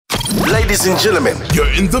Ladies and gentlemen,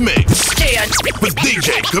 you're in the mix with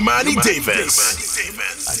DJ Kamani Davis.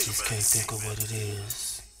 I just can't think of what it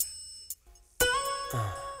is.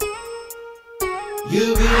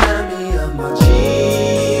 You remind me of my G.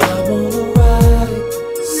 I wanna ride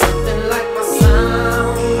it, something like my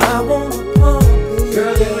sound. I wanna pump it,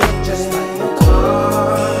 girl, you look just like my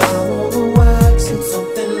car. I wanna wax it,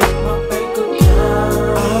 something like my bank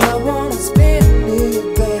account. I wanna spend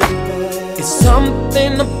it, baby. It's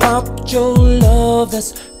something about your love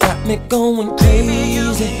that's got me going crazy.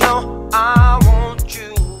 Baby, you know I want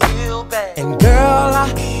you real bad. And girl,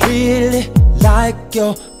 I really like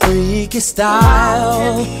your freaky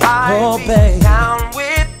style, oh babe. Down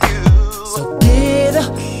with you. So get a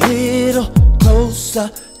little closer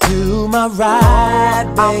to my ride,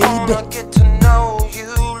 baby. I wanna get to know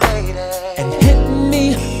you, lady. And hit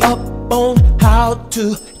me up on how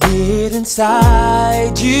to get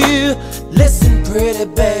inside you. Listen, pretty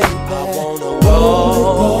baby, I wanna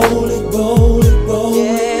roll it, roll it, roll it.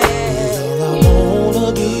 Yeah, all I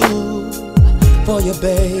wanna do for you,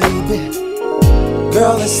 baby.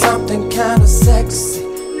 Girl, there's something kinda sexy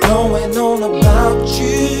going on about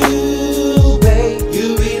you, babe.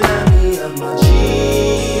 You remind me of my G.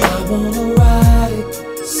 I wanna ride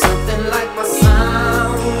it, something like my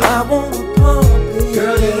sound. I wanna pump it,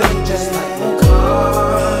 girl, you look just like my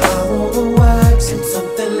car. I wanna wax it,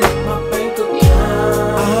 something like my bank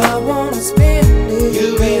account. I wanna spend it, you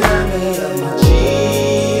remind me of my G.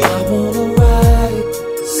 I wanna ride it,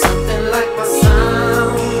 something like my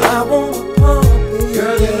sound. I wanna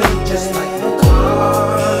girl, you look just like my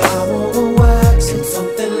car. I wanna wax it,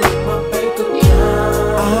 something like my bank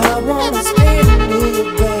account. I wanna spend it,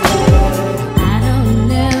 baby. I don't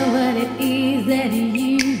know what it is that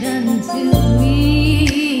you've done to me,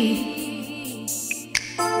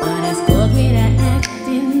 but it's caught me to act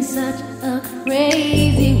in such a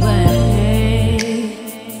crazy way.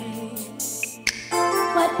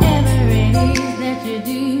 Whatever it is that you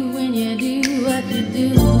do when you do what you do,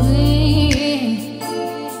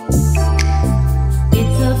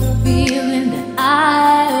 feeling that I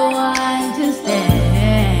want to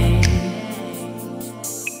stay,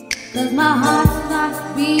 'cause my heart starts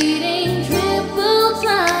beating triple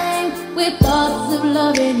time with thoughts of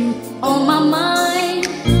loving you on my mind.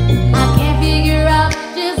 I can't figure out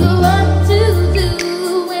just what to do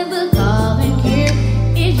when the calling here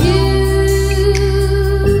is you.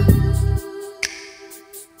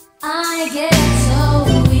 I get so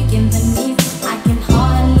weak in the knees, I can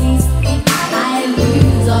hardly speak. I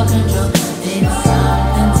lose all control. Then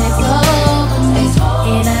something takes over me.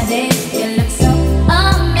 In a day, you look so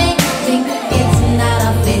amazing. It's not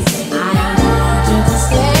a face. I want you to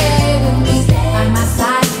stay with me. By my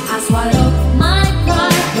side, I swallow my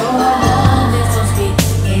pride. Your love is so sweet,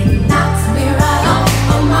 it knocks me right off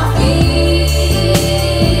of my feet.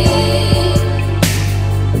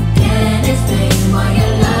 Can't explain why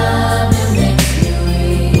your love is makes me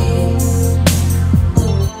weak.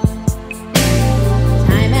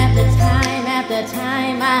 Time after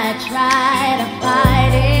time, I try to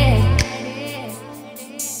fight it.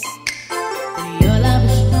 And your love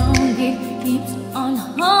is strong, it keeps on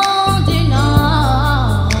holding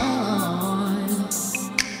on.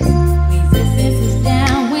 Resistance is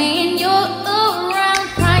down when you're around,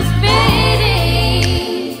 price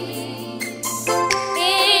fading.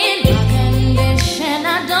 In your condition,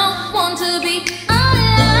 I don't want to be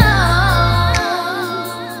alone,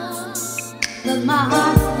 'cause my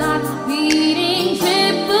heart starts beating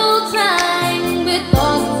triple time with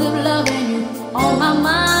thoughts of loving you on my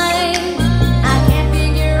mind. I can't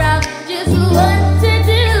figure out just what to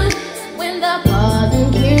do when the father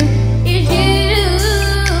here is you.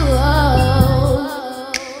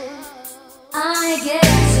 I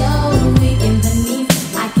get so weak in the knees,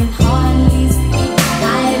 I can hardly speak.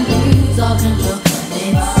 I lose all control.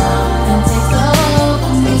 Then something takes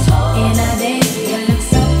over me. In a day, you look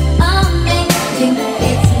so amazing.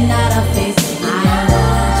 It's not a face. I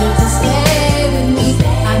want you to stay with me.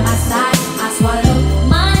 By my side, I swallow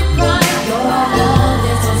my pride. Your love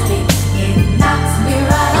is so sweet, it knocks me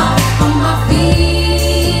right off on my feet.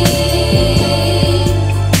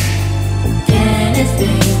 Can't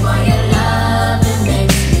explain why your love it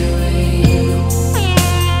makes me weak.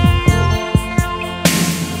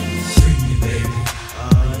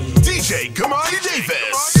 DJ Kamani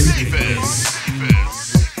Davis.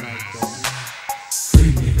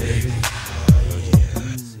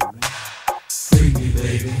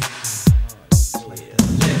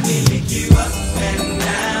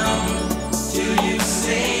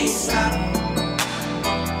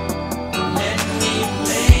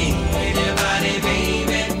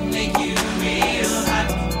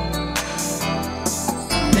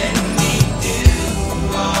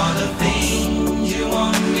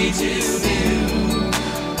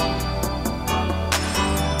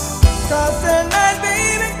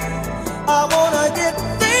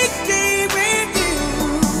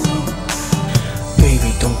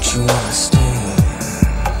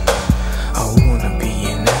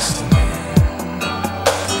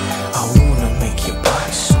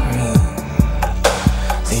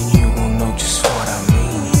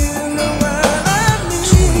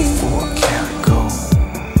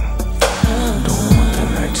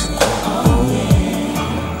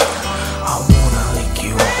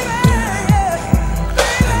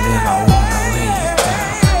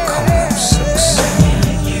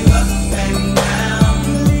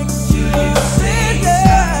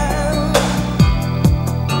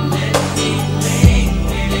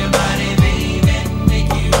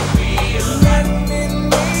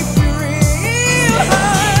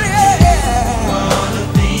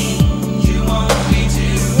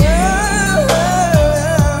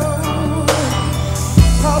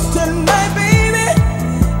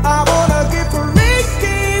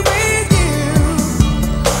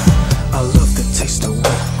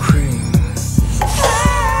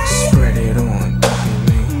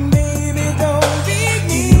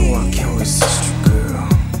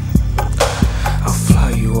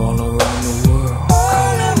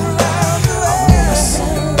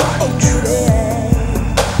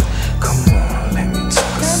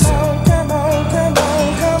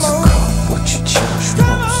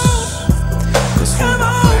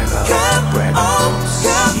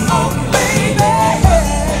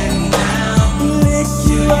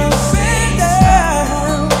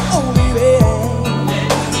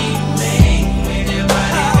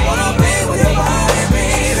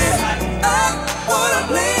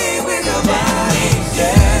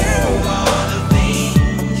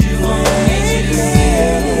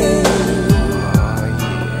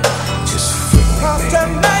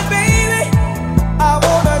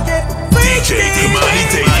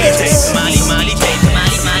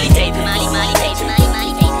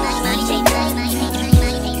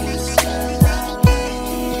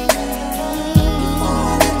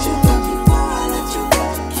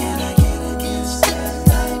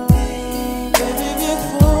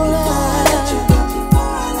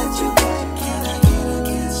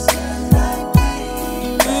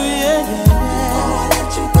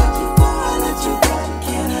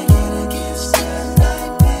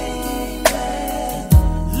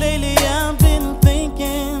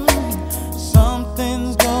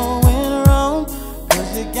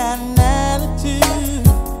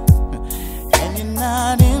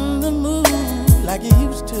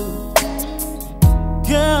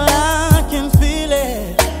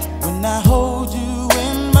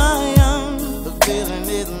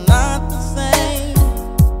 not the same.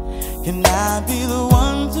 Can I be the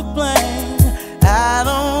one to blame? I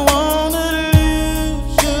don't wanna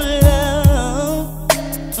lose your love.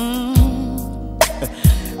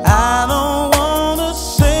 I don't wanna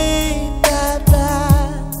say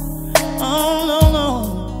bye-bye. Oh no, no.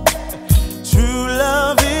 True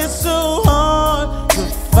love is so hard to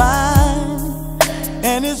find,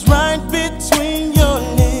 and it's right between your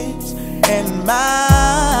lips and mine.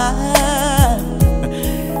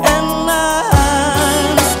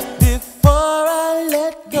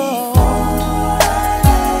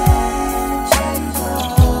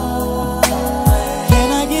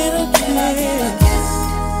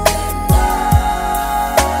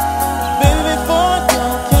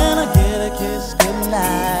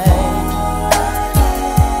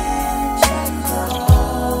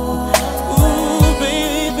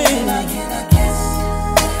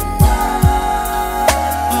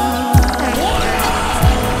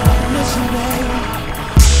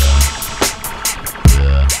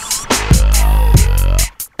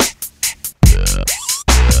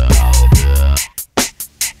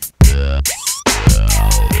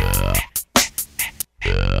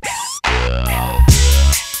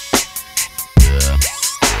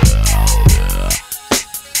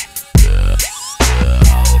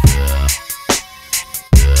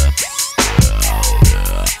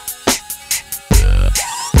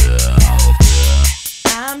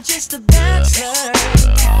 Just a bachelor,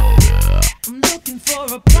 I'm looking for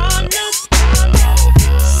a partner,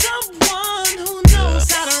 someone who knows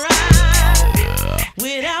how to ride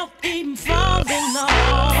without even falling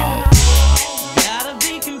off. Gotta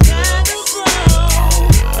be compatible,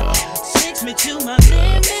 takes me to my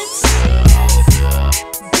limits.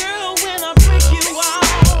 Girl, when I break you off,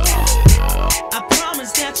 I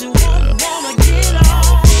promise that you won't wanna get off.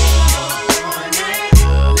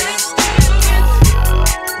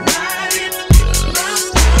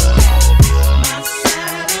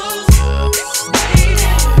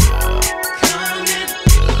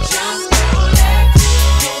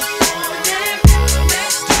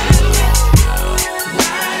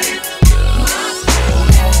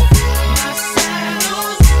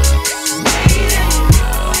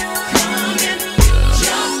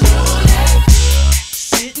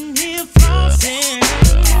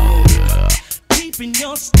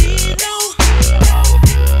 Your stilo,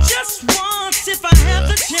 just once if I have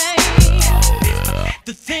the chance,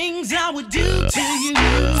 the things I would do to you,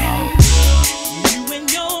 you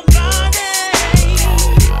and your body,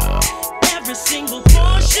 every single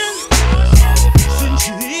portion, since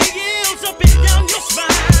your heels up and down your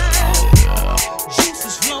spine,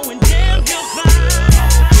 juices flowing down your spine.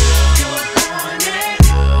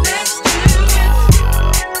 Let's do it,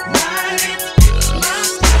 ride it,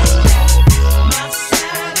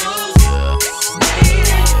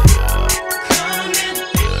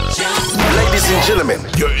 Ladies and gentlemen,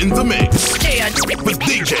 you're in the mix with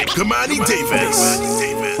DJ Kamani Davis.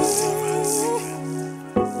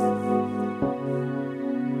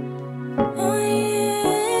 Oh,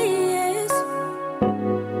 yes.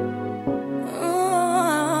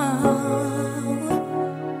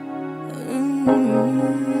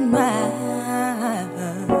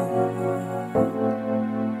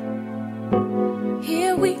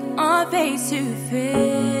 Here we are face to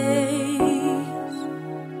face,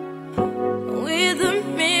 with the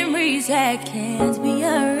memories that can't be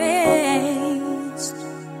erased.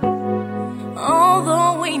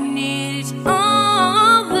 Although we need each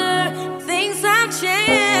other, things have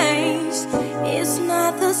changed. It's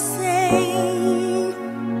not the same.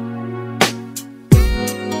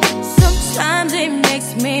 Sometimes it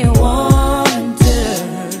makes me wonder,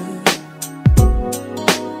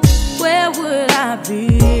 where would I be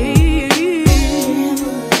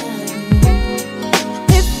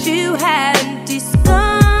if you hadn't discovered,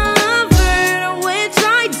 which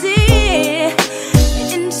I did,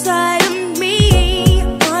 inside of me?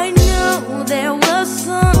 I know there was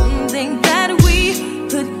something that we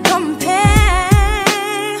could compare.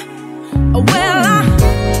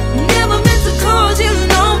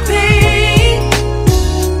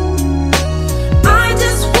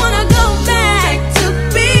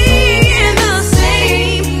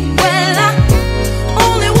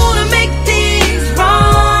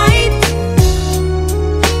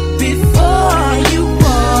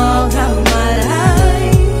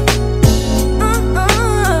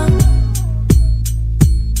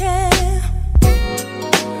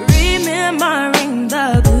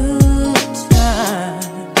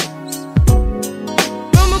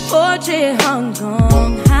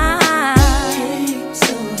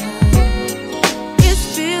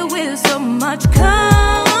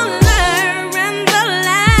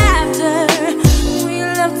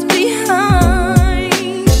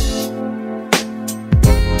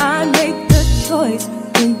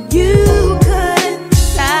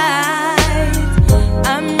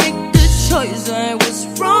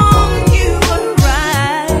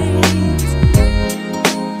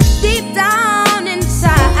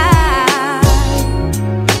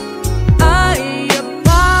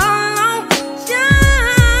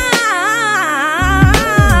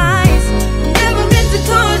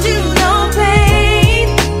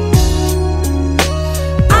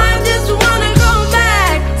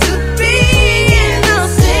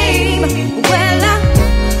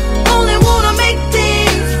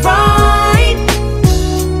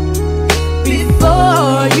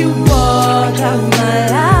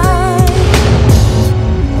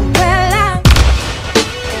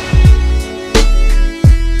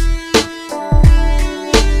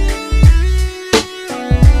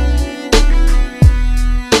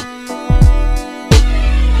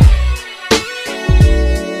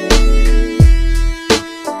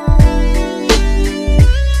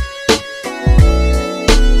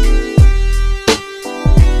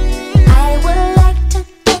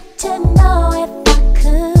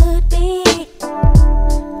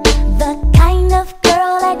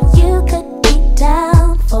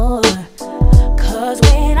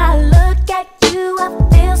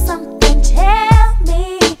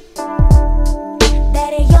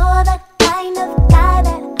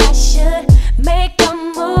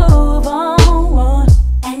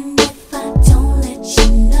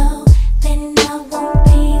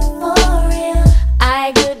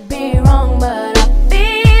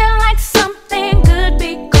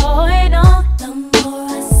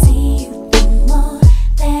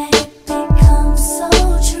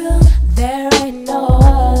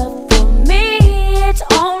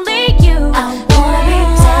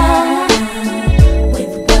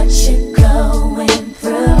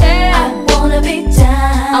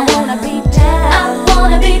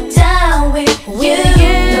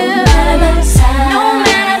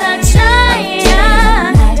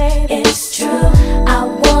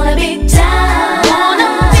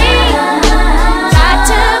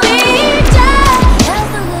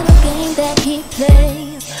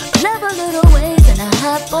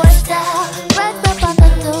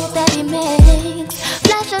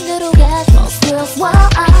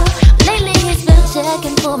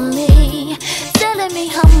 for me, telling me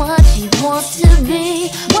how much he wants to be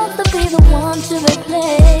the one to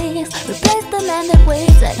replace the man that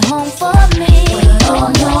waits at home for me. Oh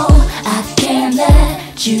no, I can't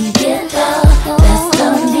let you get the best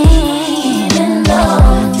of me. Even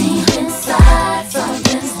though deep inside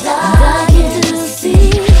something's dying to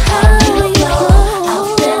see how you go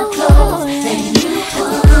out there close, then you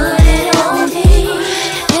put it on me.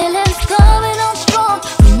 Feelings coming on strong,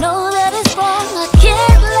 you know that it's wrong. I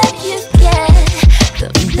can't let you get the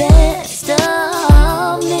best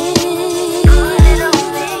of me.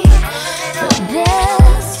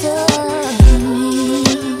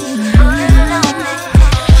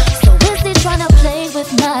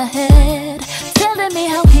 My head, telling me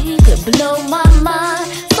how he could blow my mind.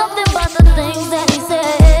 Something about the things that he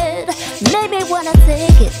said made me wanna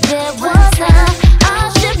take it there one time.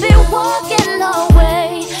 I should be walking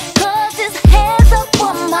away, 'cause his hands up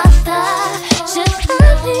on my thigh. Should I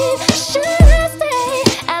leave? Should I stay?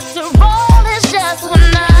 After all, it's just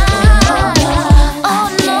one night. Oh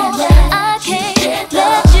no, I can't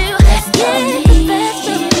let you get the best of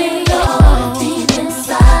me. Deep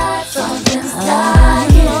inside, something's dying.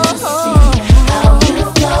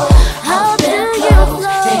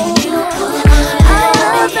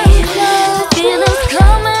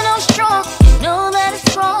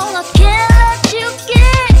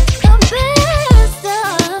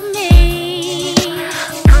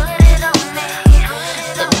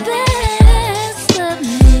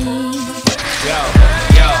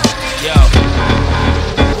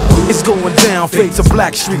 Going down, fade to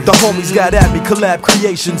Black Street. The homies got at me, collab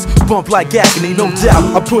creations, bump like agony, no doubt.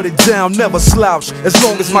 I put it down, never slouch. As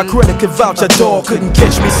long as my credit can vouch, a dog couldn't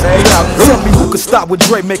catch me. Say out. Tell me who could stop with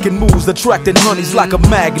Dre making moves, attracting honeys like a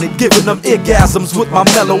magnet, giving them orgasms with my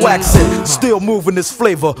mellow accent. Still moving this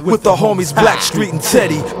flavor with the homies Black Street and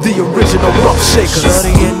Teddy, the original rough shakers.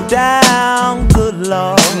 Shutting it down, good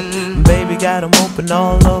lord. Baby got them open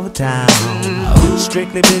all over town.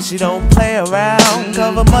 Strictly bitch, you don't play around.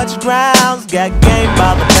 Cover much grounds, got game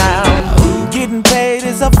by the pound. Getting paid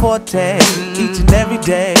is a forte, each and every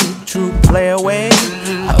day. True play away,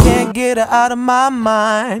 I can't get her out of my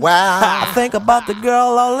mind. Wow, I think about the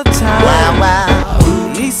girl all the time. Wow, wow.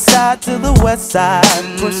 East side to the west side,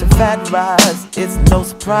 pushing fat rides, it's no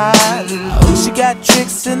surprise. She got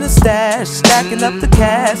tricks in the stash, stacking up the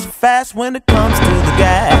cash, fast when it comes to the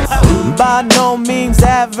gas. By no means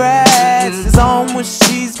average, it's on when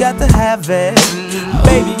she's got to have it.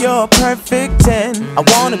 Baby, you're a perfect 10, I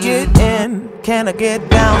wanna get in. Can I get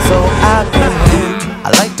down so I can win? I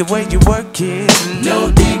like the way you work it,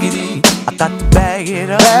 no diggity. I got to bag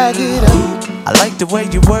it up, Bag it up, I like the way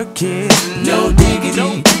you work it, no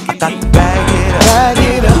diggity. I got to bag it up, bag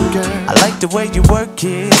it up, girl. I like the way you work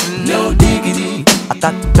it, no diggity. I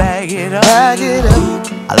got to bag it up, Bag it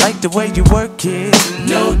up, I like the way you work it,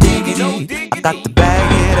 no diggity. I got to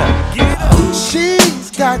bag it up.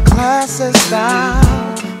 She's got class and style,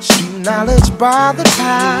 street knowledge by the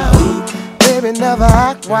pound. Baby never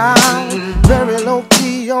act wild, very low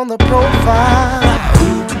key on the profile.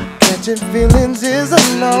 Catching feelings is a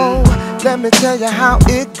no, let me tell you how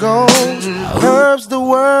it goes. Curves the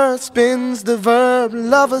word, spins the verb,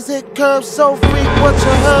 lovers hit curves so freak what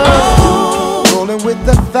you heard. Rolling with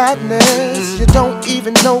the fatness, you don't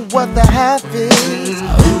even know what the half is.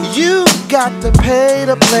 You got to pay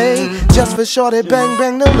to play, just for shorty bang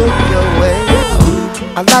bang to look your way.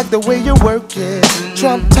 I like the way you work it,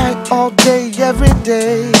 trump tight all day, every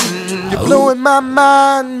day. You're blowing my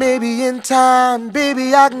mind, maybe in time,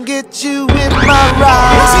 baby I can get you in my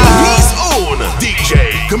ride. TV's own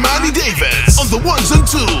DJ Kamani Davis on the ones and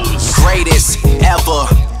twos. Greatest ever.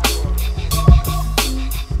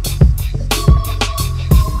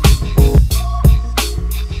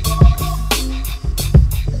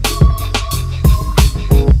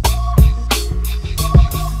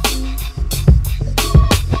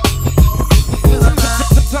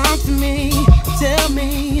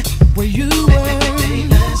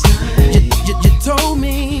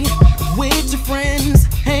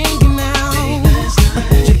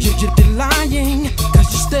 Lying, 'cause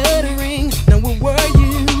you're stuttering. Now where were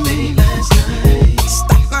you?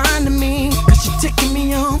 Stop lying to me, 'cause you're ticking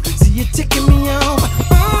me on. See, you're ticking me on.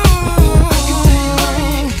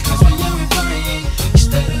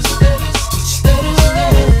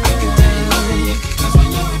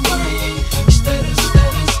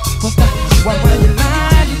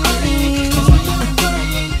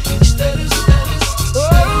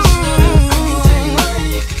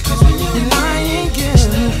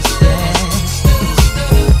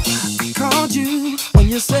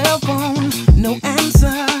 Cell phone, no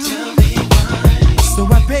answer. So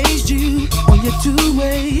I paged you on your it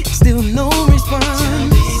two-way, still no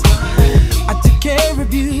response. I took care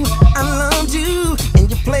of you, I loved you, and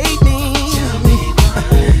you played me.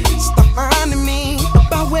 Stop finding me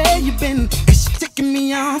about where you've been, 'cause you're ticking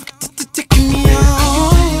me off, ticking me off.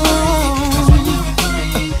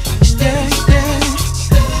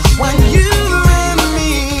 When you and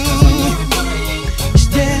me,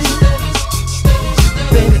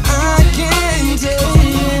 baby, I can tell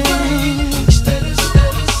you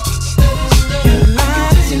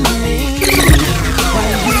lied to me. Why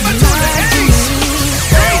you lied to me?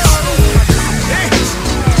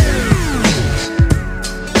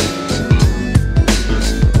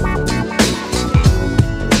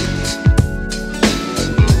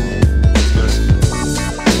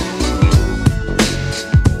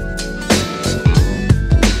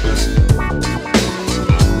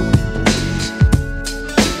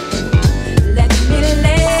 Let me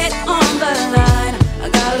lay it on the line. I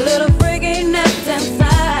got a little freakiness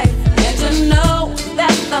inside, and you know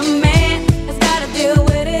that the man has gotta deal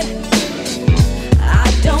with it.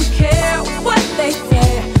 I don't care what they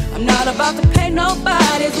say, I'm not about to pay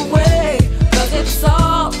nobody's way, 'cause it's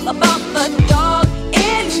all about the dog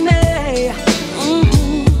in me.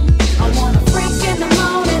 I want a freak in the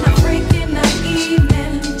morning, a freak in the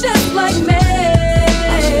evening, just like me.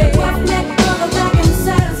 Roughneck brother that can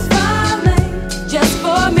satisfy me, just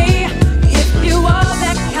for me. If you are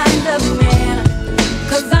that kind of man,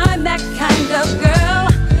 'cause I'm that kind of girl.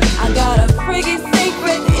 I got a freaky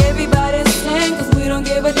secret everybody's saying, 'cause we don't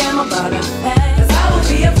give a damn about a thing. 'Cause I will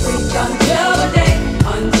be a freak until the day,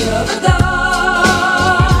 until the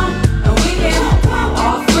dawn, and we can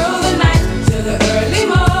all through the night to the early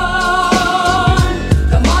morn.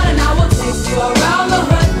 Come on and I will take you around the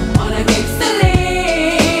hood on a gangsta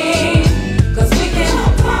lean, 'cause we can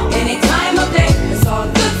any time of day, it's all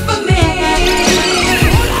good for me.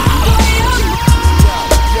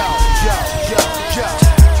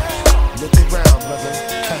 Look around, brother.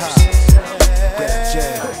 Grab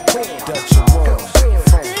jam, Dutch and Roll,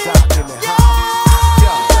 phone clock in the house.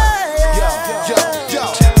 Yo.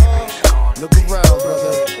 Look around,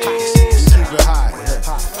 brother. Keep it high.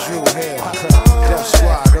 True hair, Def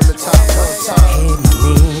Squad on the top. Hey,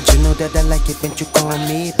 mommy, you know that I like it when you call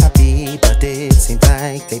me papi, but it seems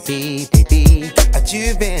like they beat.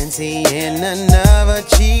 You've been seeing another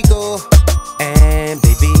chico, and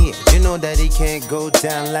baby, you know that he can't go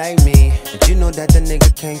down like me, but you know that the nigga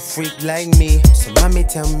can't freak like me. So mommy,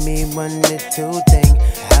 tell me one little thing: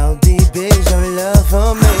 how deep is your love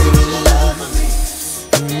for me?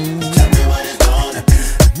 Tell me what it's gonna be.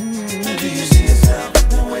 Do you see yourself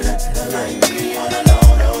the way that you like me on a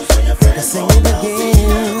low nose when your friends sing it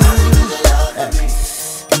again?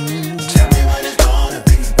 Tell me what it's gonna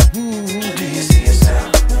be. Do you see yourself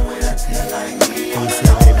the way that you like me on a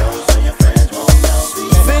low nose when your friends won't know?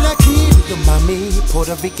 Feel like you, mommy,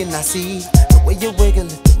 Puerto Rican, I see the way you wiggle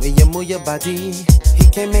it, the way you move your body. He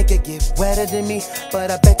can't make it get wetter than me,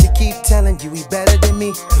 but I bet you keep telling you he better than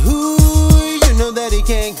me. Ooh, you know that he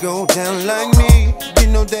can't go down like me. You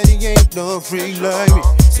know that he ain't no freak like me.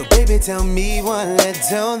 So baby, tell me one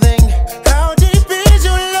little thing: how deep is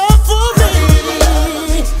your love for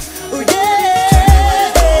me? Ooh, yeah.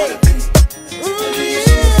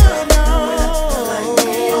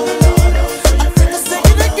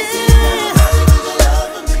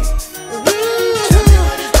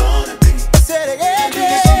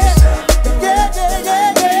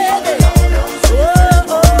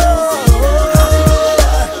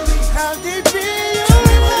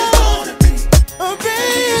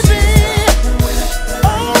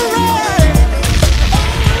 Alright.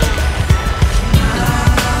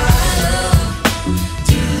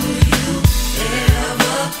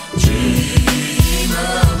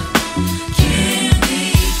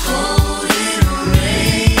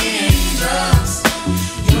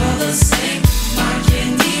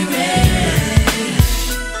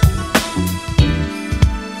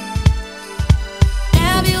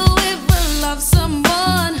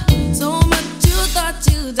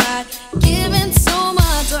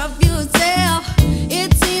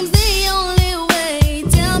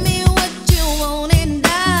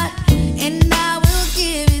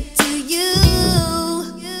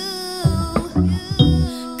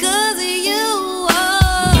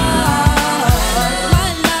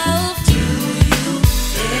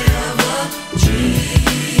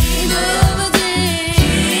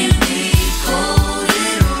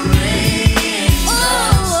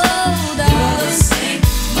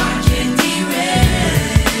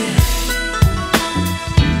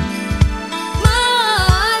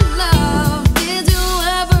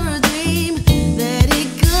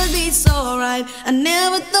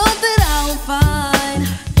 Never thought that I would find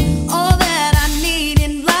all that I need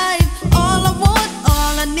in life. All I want,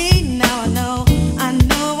 all I need. Now I know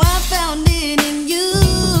I found it in you.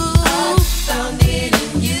 I found it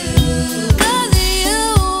in you. 'Cause of you,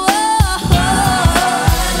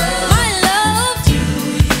 my love. Do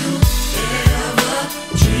you ever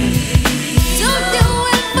dream? Don't you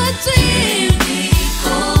ever dream?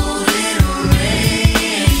 Cold little rain.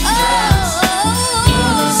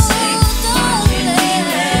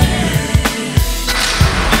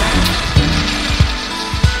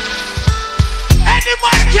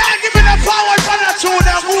 Anyone can give me the power for the tune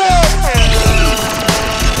and grow.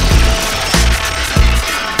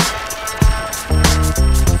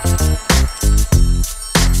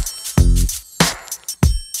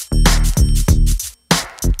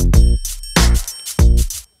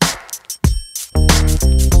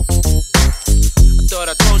 I thought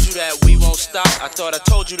I told you that we won't stop. I thought I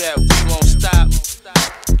told you that we won't stop.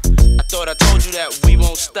 I thought I told you that we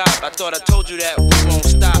won't stop. I thought I told you that we won't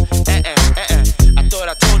stop. I thought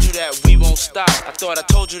I told you that we won't stop. I thought I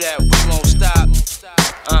told you that we won't stop.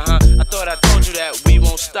 I thought I told you that we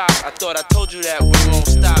won't stop. I thought I told you that we won't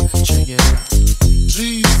stop. Check it out.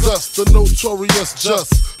 Jesus, the notorious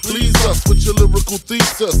just. Please us with your lyrical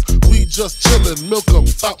thesis. We just chillin', milk 'em,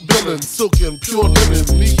 top billin', silkin', pure linen,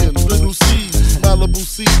 me and little C's, Malibu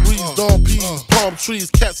sea breeze, dawn peas, palm trees,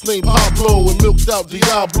 cats named Pablo and milked out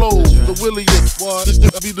Diablo. The williest, this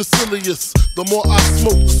to be the silliest. The more I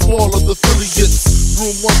smoke, the smaller the Philly gets.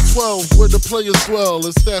 Room 112, where the players dwell,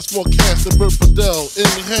 and stash more cash than Bert Fidel.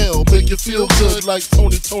 Inhale, make you feel good like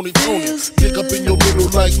Tony. Pick up in your middle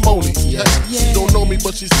like Moni. She don't know me,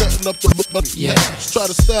 but she's setting up the try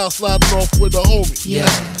to style sliding off with a homie.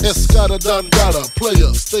 Escada Don Gata,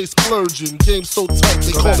 player, stay splurging. Game so tight,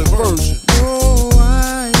 they call it version. Oh,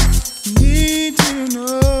 I